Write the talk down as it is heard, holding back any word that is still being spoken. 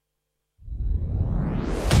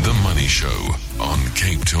Show on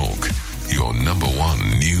Cape Talk, your number one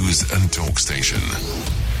news and talk station.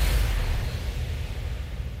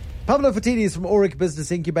 Pavlo Phitidis from Aurik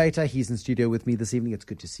Business Incubator. He's in studio with me this evening. It's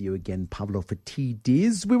good to see you again, Pavlo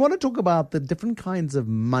Phitidis. We want to talk about the different kinds of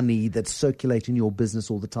money that circulate in your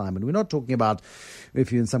business all the time. And we're not talking about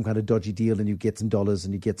if you're in some kind of dodgy deal and you get some dollars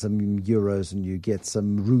and you get some euros and you get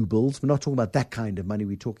some rubles. We're not talking about that kind of money.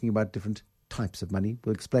 We're talking about different types of money.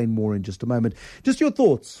 We'll explain more in just a moment. Just your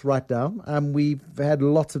thoughts right now. We've had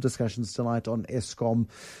lots of discussions tonight on Eskom,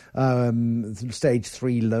 stage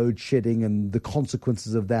 3 load shedding and the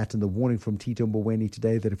consequences of that, and the warning from Tito Mboweni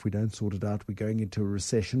today that if we don't sort it out, we're going into a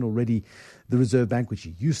recession. Already the Reserve Bank, which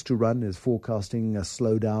used to run, is forecasting a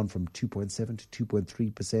slowdown from 2.7 to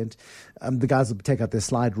 2.3%. The guys will take out their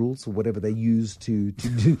slide rules or whatever they use to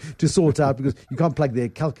sort out, because you can't plug their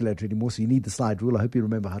calculator anymore, so you need the slide rule. I hope you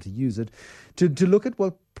remember how to use it. To look at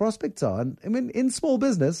what prospects are. And I mean, in small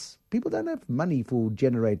business, people don't have money for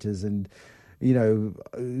generators and,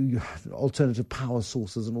 alternative power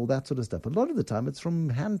sources and all that sort of stuff. A lot of the time, it's from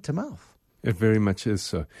hand to mouth. It very much is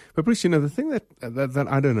so. But Bruce, the thing that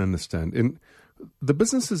I don't understand, in the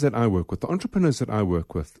businesses that I work with, the entrepreneurs that I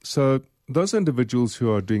work with, so those are individuals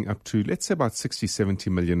who are doing up to, let's say, about 60, 70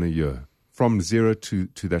 million a year, from zero to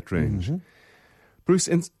that range. Mm-hmm. Bruce,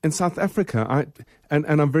 in South Africa,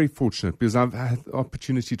 I'm very fortunate because I've had the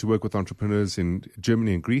opportunity to work with entrepreneurs in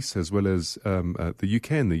Germany and Greece, as well as the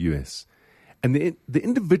UK and the US. And the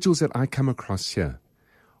individuals that I come across here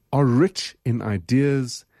are rich in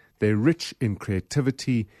ideas, they're rich in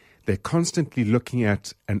creativity, they're constantly looking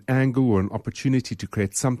at an angle or an opportunity to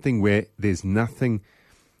create something where there's nothing.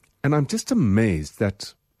 And I'm just amazed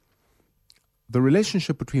that the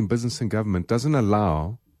relationship between business and government doesn't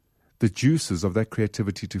allow the juices of that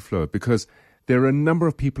creativity to flow, because there are a number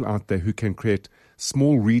of people out there who can create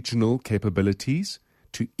small regional capabilities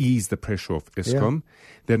to ease the pressure of Eskom.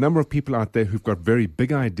 Yeah. There are a number of people out there who've got very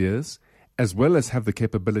big ideas, as well as have the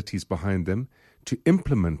capabilities behind them to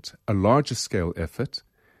implement a larger scale effort.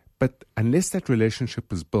 But unless that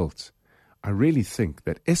relationship is built, I really think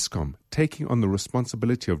that Eskom taking on the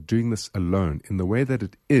responsibility of doing this alone in the way that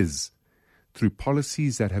it is, through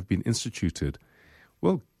policies that have been instituted,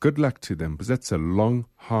 well, good luck to them, because that's a long,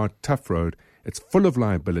 hard, tough road. It's full of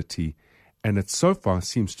liability, and it so far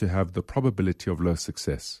seems to have the probability of low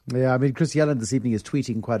success. Yeah, I mean, Chris Yellen this evening is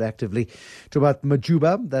tweeting quite actively about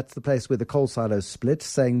Majuba. That's the place where the coal silos split,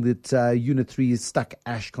 saying that Unit 3 is stuck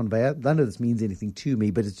ash conveyor. None of this means anything to me,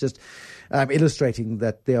 but it's just illustrating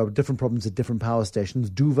that there are different problems at different power stations.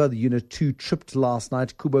 Duva, the Unit 2, tripped last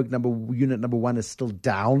night. Coburg Unit number 1 is still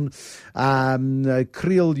down.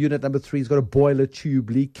 Kriel Unit number 3 has got a boiler tube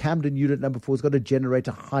leak. Camden Unit number 4 has got a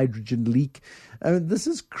generator hydrogen leak. This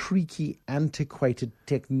is creaky, antiquated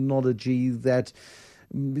technology that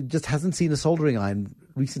just hasn't seen a soldering iron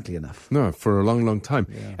recently enough. No, for a long, long time.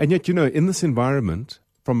 Yeah. And yet, in this environment,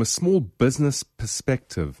 from a small business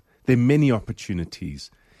perspective, there are many opportunities.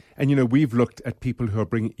 And, we've looked at people who are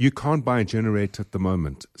you can't buy a generator at the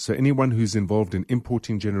moment. So anyone who's involved in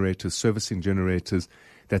importing generators, servicing generators,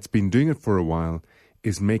 that's been doing it for a while,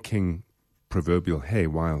 is making proverbial hay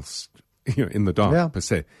whilst, in the dark, per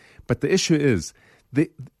se. But the issue is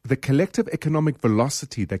the collective economic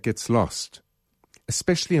velocity that gets lost,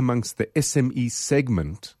 especially amongst the SME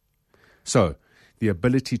segment. So the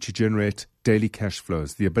ability to generate daily cash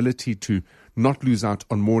flows, the ability to not lose out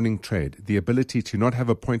on morning trade, the ability to not have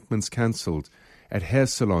appointments cancelled at hair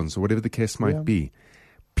salons or whatever the case might be.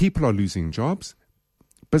 People are losing jobs,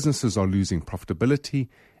 businesses are losing profitability,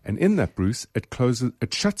 and in that, Bruce, it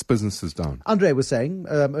shuts businesses down. Andre was saying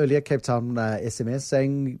earlier, Cape Town SMS,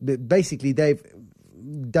 saying that basically they've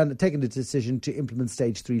taken the decision to implement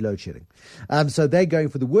stage 3 load shedding. So they're going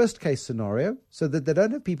for the worst case scenario, so that they don't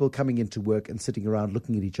have people coming into work and sitting around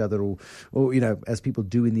looking at each other or as people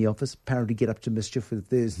do in the office, apparently get up to mischief if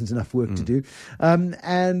there isn't enough work to do.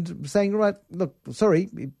 And saying, right, look, sorry,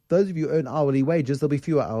 those of you who earn hourly wages, there'll be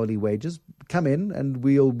fewer hourly wages. Come in and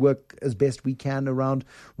we'll work as best we can around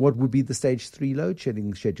what would be the stage 3 load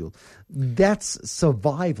shedding schedule. That's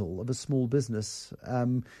survival of a small business,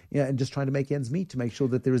 and just trying to make ends meet to make sure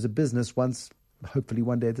that there is a business hopefully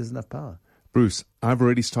one day there's enough power. Bruce, I've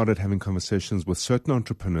already started having conversations with certain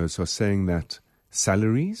entrepreneurs who are saying that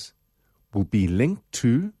salaries will be linked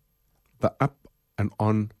to the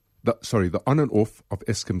on and off of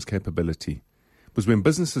Eskom's capability. Because when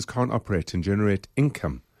businesses can't operate and generate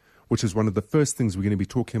income, which is one of the first things we're going to be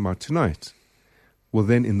talking about tonight, well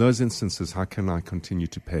then in those instances, how can I continue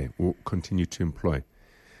to pay or continue to employ?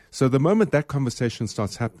 So the moment that conversation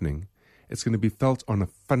starts happening, it's going to be felt on a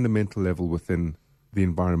fundamental level within the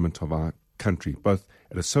environment of our country, both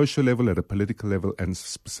at a social level, at a political level, and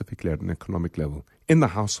specifically at an economic level in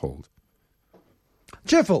the household.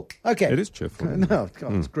 Cheerful. Okay. It is cheerful. No,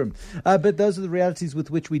 God, it's grim. But those are the realities with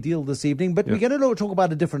which we deal this evening. But we're going to talk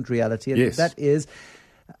about a different reality, and Yes. that is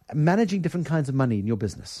managing different kinds of money in your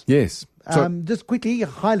business. Yes. So, Just quickly,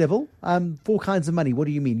 high level, 4 kinds of money. What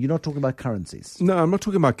do you mean? You're not talking about currencies. no, I'm not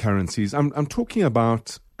talking about currencies. I'm talking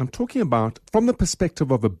about from the perspective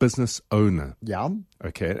of a business owner. Yeah.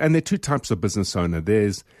 Okay. And there are 2 types of business owner.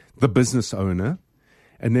 There's the business owner,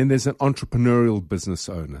 and then there's an entrepreneurial business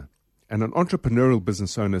owner. And an entrepreneurial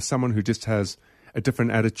business owner is someone who just has a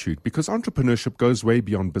different attitude, because entrepreneurship goes way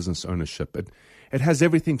beyond business ownership. It has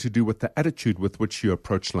everything to do with the attitude with which you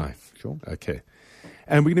approach life. Sure. Okay.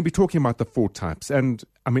 And we're going to be talking about the 4 types. And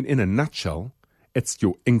I mean, in a nutshell, it's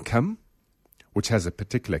your income, which has a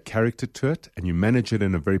particular character to it, and you manage it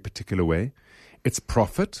in a very particular way. It's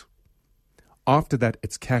profit. After that,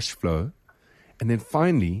 it's cash flow. And then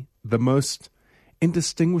finally, the most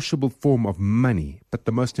indistinguishable form of money, but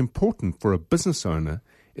the most important for a business owner,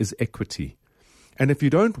 is equity. And if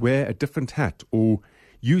you don't wear a different hat or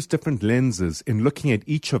use different lenses in looking at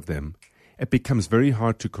each of them, it becomes very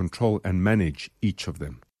hard to control and manage each of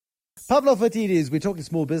them. Pavlo Phitidis, we're talking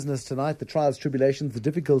small business tonight, the trials, tribulations, the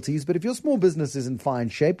difficulties. But if your small business is in fine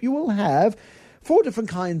shape, you will have 4 different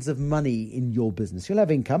kinds of money in your business. You'll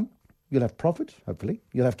have income, you'll have profit, hopefully,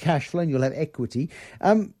 you'll have cash flow, and you'll have equity.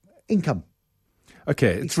 Income.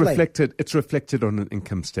 Okay, it's Explain. reflected on an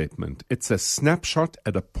income statement. It's a snapshot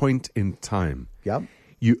at a point in time. Yeah.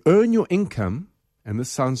 You earn your income, and this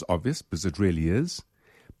sounds obvious, because it really is,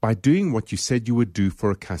 by doing what you said you would do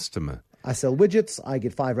for a customer. I sell widgets, I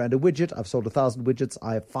get 5 Rand a widget. I've sold 1,000 widgets,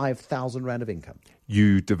 I have 5,000 Rand of income.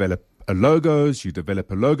 You develop a logo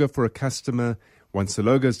for a customer. Once the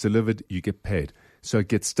logo is delivered, you get paid. So it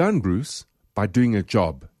gets done, Bruce, by doing a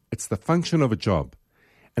job. It's the function of a job.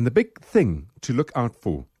 And the big thing to look out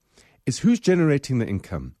for is who's generating the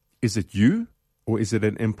income. Is it you or is it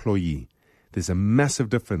an employee? There's a massive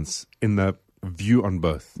difference in the view on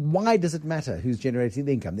both. Why does it matter who's generating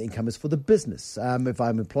the income? The income is for the business. If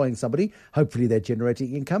I'm employing somebody, hopefully they're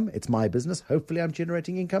generating income. It's my business. Hopefully I'm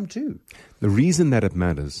generating income too. The reason that it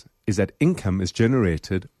matters is that income is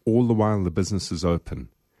generated all the while the business is open.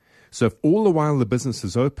 So if all the while the business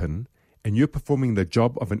is open and you're performing the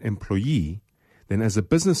job of an employee, then as a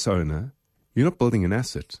business owner, you're not building an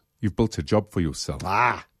asset. You've built a job for yourself.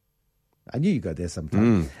 I knew you'd go there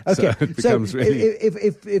sometime. So Okay, it becomes really...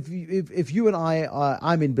 if you and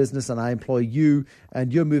I'm in business and I employ you,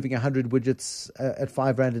 and you're moving 100 widgets at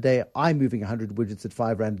 5 Rand a day, I'm moving 100 widgets at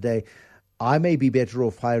 5 Rand a day, I may be better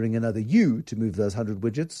off hiring another you to move those 100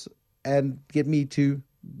 widgets and get me to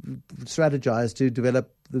strategize to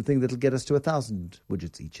develop the thing that'll get us to 1,000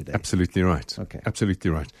 widgets each a day. Absolutely right. Okay.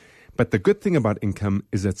 Absolutely right. But the good thing about income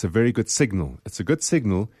is it's a very good signal. It's a good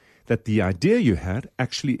signal that the idea you had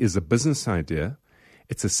actually is a business idea.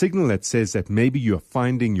 It's a signal that says that maybe you're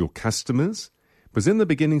finding your customers. Because in the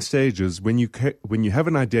beginning stages, when you have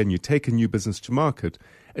an idea and you take a new business to market,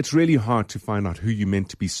 it's really hard to find out who you're meant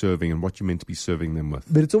to be serving and what you're meant to be serving them with.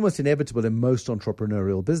 But it's almost inevitable in most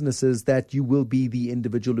entrepreneurial businesses that you will be the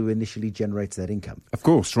individual who initially generates that income. Of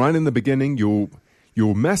course, right in the beginning, your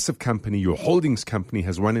massive company, your holdings company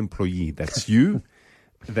has one employee. That's you.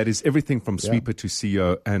 That is everything from sweeper to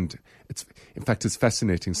CEO. And in fact, it's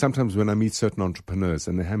fascinating. Sometimes when I meet certain entrepreneurs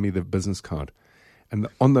and they hand me the business card, and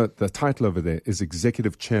on the title over there is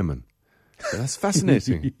executive chairman. So that's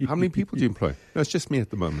fascinating. How many people do you employ? No, it's just me at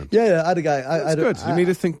the moment. Yeah, I had a guy. That's good. You need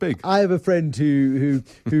to think big. I have a friend who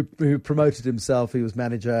promoted himself. He was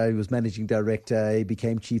manager. He was managing director. He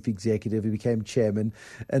became chief executive. He became chairman,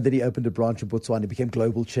 and then he opened a branch in Botswana. He became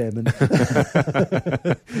global chairman,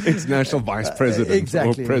 international vice president,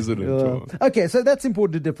 exactly. or president. Okay, so that's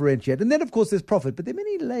important to differentiate. And then, of course, there's profit, but there are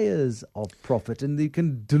many layers of profit, and you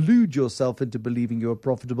can delude yourself into believing you're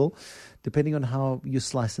profitable, depending on how you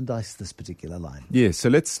slice and dice this particular line. Yeah, so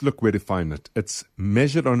let's look where to find it. It's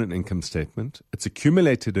measured on an income statement, it's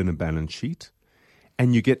accumulated in a balance sheet,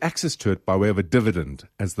 and you get access to it by way of a dividend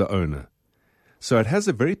as the owner. So it has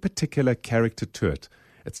a very particular character to it.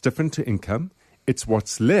 It's different to income. It's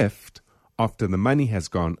what's left after the money has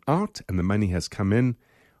gone out and the money has come in.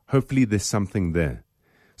 Hopefully there's something there.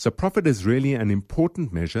 So profit is really an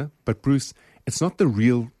important measure, but Bruce, it's not the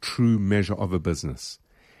real true measure of a business.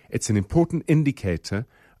 It's an important indicator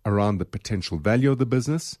around the potential value of the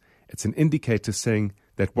business. It's an indicator saying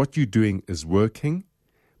that what you're doing is working,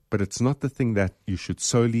 but it's not the thing that you should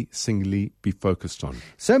solely, singly be focused on.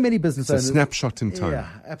 So many business owners... It's a snapshot in time. Yeah,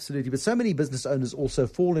 absolutely. But so many business owners also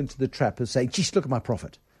fall into the trap of saying, geez, look at my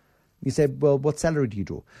profit. You say, well, what salary do you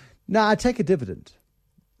draw? Now, I take a dividend.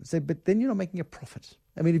 Say, but then you're not making a profit.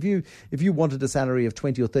 I mean, if you wanted a salary of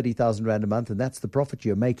 20 or 30,000 rand a month, and that's the profit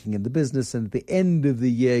you're making in the business, and at the end of the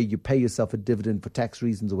year you pay yourself a dividend for tax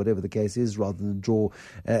reasons or whatever the case is, rather than draw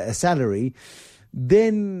a salary,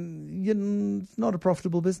 then it's not a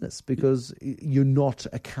profitable business because you're not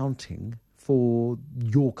accounting for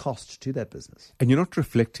your cost to that business. And you're not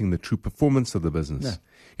reflecting the true performance of the business. No.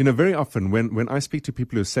 You know, very often when I speak to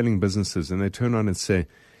people who are selling businesses and they turn around and say,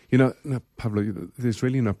 no, Pavlo, there's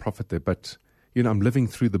really no profit there, but, I'm living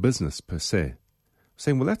through the business per se.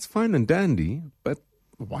 Saying, well, that's fine and dandy, but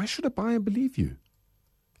why should a buyer believe you?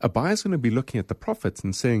 A buyer's going to be looking at the profits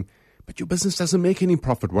and saying, but your business doesn't make any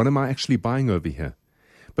profit. What am I actually buying over here?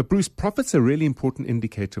 But Bruce, profit's a really important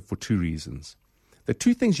indicator for two reasons. There are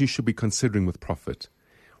two things you should be considering with profit.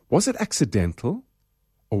 Was it accidental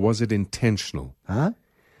or was it intentional?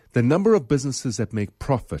 The number of businesses that make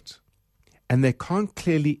profit and they can't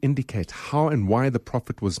clearly indicate how and why the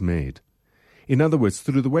profit was made. In other words,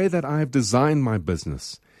 through the way that I have designed my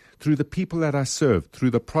business, through the people that I serve,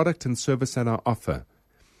 through the product and service that I offer,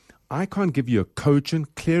 I can't give you a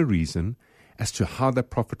cogent, clear reason as to how that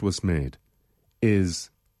profit was made. Is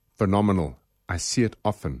phenomenal. I see it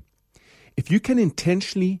often. If you can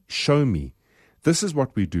intentionally show me, this is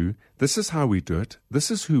what we do, this is how we do it,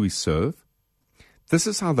 this is who we serve, this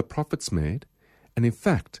is how the profit's made, and in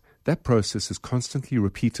fact, that process is constantly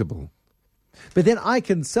repeatable. But then I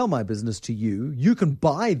can sell my business to you. You can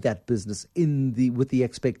buy that business with the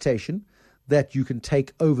expectation that you can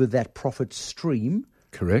take over that profit stream.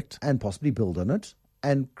 Correct. And possibly build on it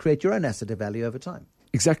and create your own asset of value over time.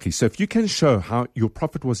 Exactly. So if you can show how your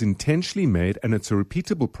profit was intentionally made and it's a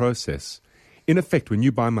repeatable process, in effect, when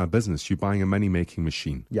you buy my business, you're buying a money-making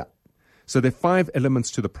machine. Yeah. So there are 5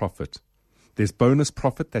 elements to the profit. There's bonus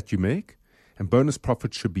profit that you make, and bonus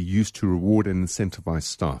profit should be used to reward and incentivize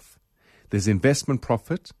staff. There's investment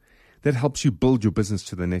profit that helps you build your business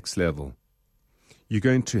to the next level. You're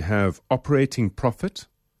going to have operating profit,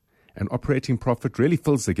 and operating profit really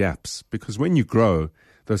fills the gaps because when you grow,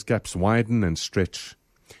 those gaps widen and stretch.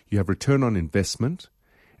 You have return on investment,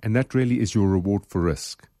 and that really is your reward for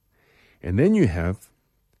risk. And then you have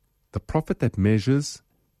the profit that measures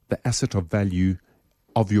the asset of value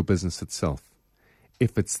of your business itself.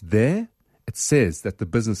 If it's there, it says that the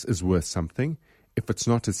business is worth something. If it's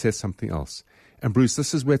not, it says something else. And Bruce,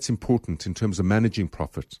 this is where it's important in terms of managing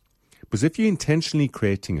profit. Because if you're intentionally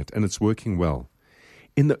creating it and it's working well,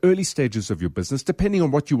 in the early stages of your business, depending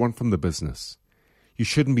on what you want from the business, you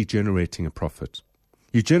shouldn't be generating a profit.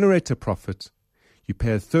 You generate a profit, you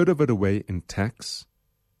pay a third of it away in tax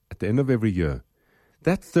at the end of every year.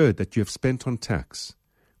 That third that you have spent on tax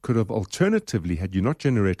could have alternatively, had you not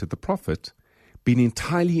generated the profit, been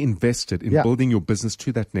entirely invested in building your business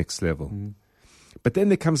to that next level. But then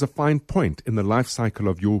there comes a fine point in the life cycle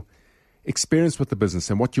of your experience with the business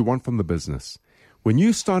and what you want from the business. When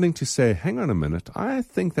you're starting to say, hang on a minute, I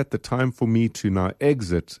think that the time for me to now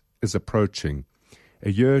exit is approaching.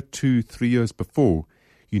 A year, 2, 3 years before,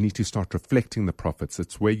 you need to start reflecting the profits.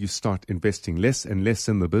 It's where you start investing less and less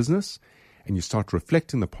in the business, and you start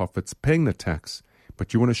reflecting the profits, paying the tax,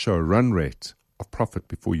 but you want to show a run rate of profit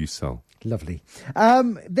before you sell. Lovely.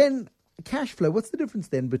 Then cash flow. What's the difference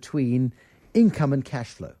then between income and cash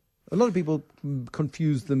flow? A lot of people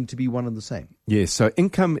confuse them to be one and the same. Yes, so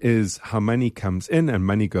income is how money comes in and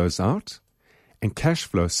money goes out, and cash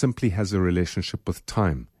flow simply has a relationship with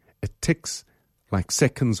time. It ticks like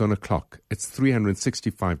seconds on a clock. It's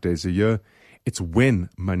 365 days a year. It's when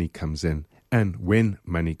money comes in and when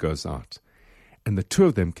money goes out. And the two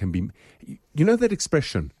of them can be, you know that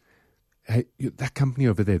expression, hey, that company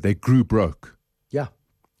over there, they grew broke. Yeah.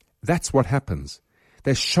 That's what happens.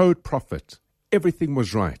 They showed profit. Everything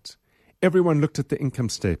was right. Everyone looked at the income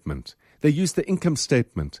statement. They used the income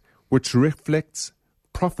statement, which reflects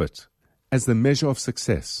profit, as the measure of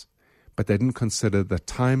success. But they didn't consider the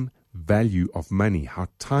time value of money, how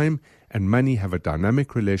time and money have a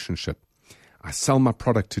dynamic relationship. I sell my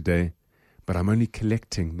product today, but I'm only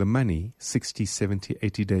collecting the money 60, 70,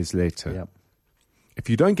 80 days later. Yep. If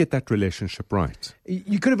you don't get that relationship right.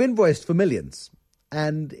 You could have invoiced for millions.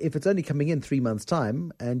 And if it's only coming in 3 months'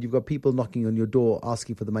 time and you've got people knocking on your door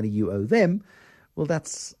asking for the money you owe them, well,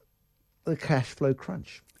 that's the cash flow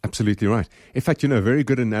crunch. Absolutely right. In fact, a very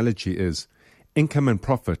good analogy is income and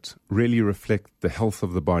profit really reflect the health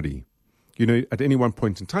of the body. At any one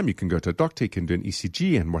point in time, you can go to a doctor, you can do an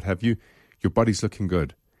ECG and what have you. Your body's looking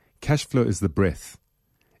good. Cash flow is the breath.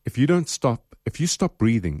 If you stop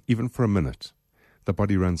breathing, even for a minute, the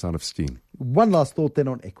body runs out of steam. One last thought then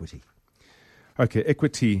on equity. Okay,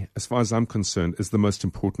 equity, as far as I'm concerned, is the most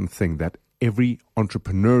important thing that every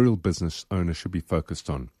entrepreneurial business owner should be focused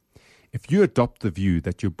on. If you adopt the view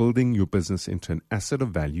that you're building your business into an asset of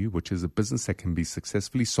value, which is a business that can be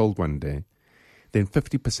successfully sold one day, then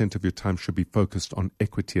 50% of your time should be focused on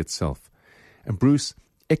equity itself. And Bruce,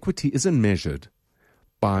 equity isn't measured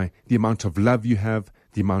by the amount of love you have,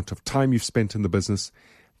 the amount of time you've spent in the business,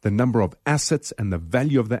 the number of assets and the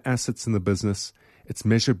value of the assets in the business. It's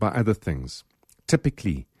measured by other things.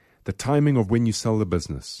 Typically, the timing of when you sell the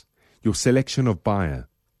business, your selection of buyer.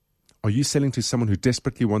 Are you selling to someone who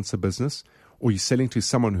desperately wants a business, or are you selling to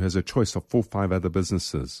someone who has a choice of 4 or 5 other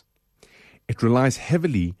businesses? It relies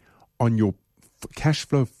heavily on your cash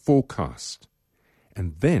flow forecast.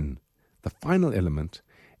 And then, the final element,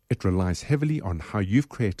 it relies heavily on how you've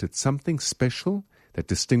created something special that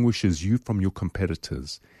distinguishes you from your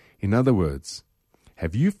competitors. In other words,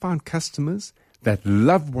 have you found customers that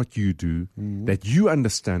love what you do, that you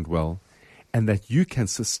understand well, and that you can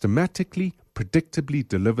systematically, predictably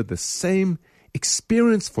deliver the same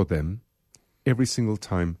experience for them every single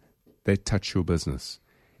time they touch your business?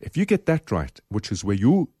 If you get that right, which is where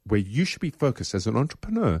you should be focused as an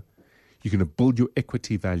entrepreneur, you're going to build your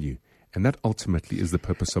equity value. And that ultimately is the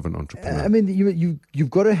purpose of an entrepreneur. I mean, you've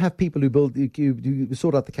got to have people who build, you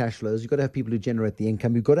sort out the cash flows. You've got to have people who generate the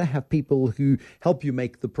income. You've got to have people who help you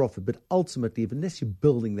make the profit. But ultimately, unless you're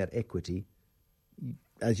building that equity,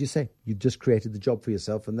 as you say, you've just created the job for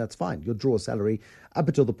yourself, and that's fine. You'll draw a salary up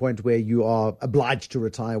until the point where you are obliged to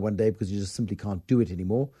retire one day because you just simply can't do it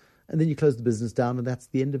anymore. And then you close the business down, and that's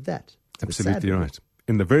the end of that. Absolutely right.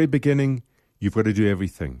 In the very beginning, you've got to do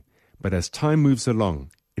everything. But as time moves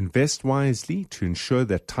along, invest wisely to ensure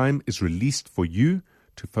that time is released for you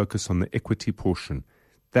to focus on the equity portion.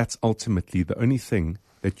 That's ultimately the only thing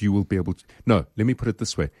that you will be able to... No, let me put it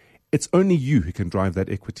this way. It's only you who can drive that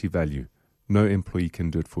equity value. No employee can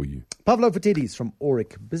do it for you. Pavlo Phitidis from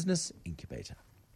Aurik Business Incubator.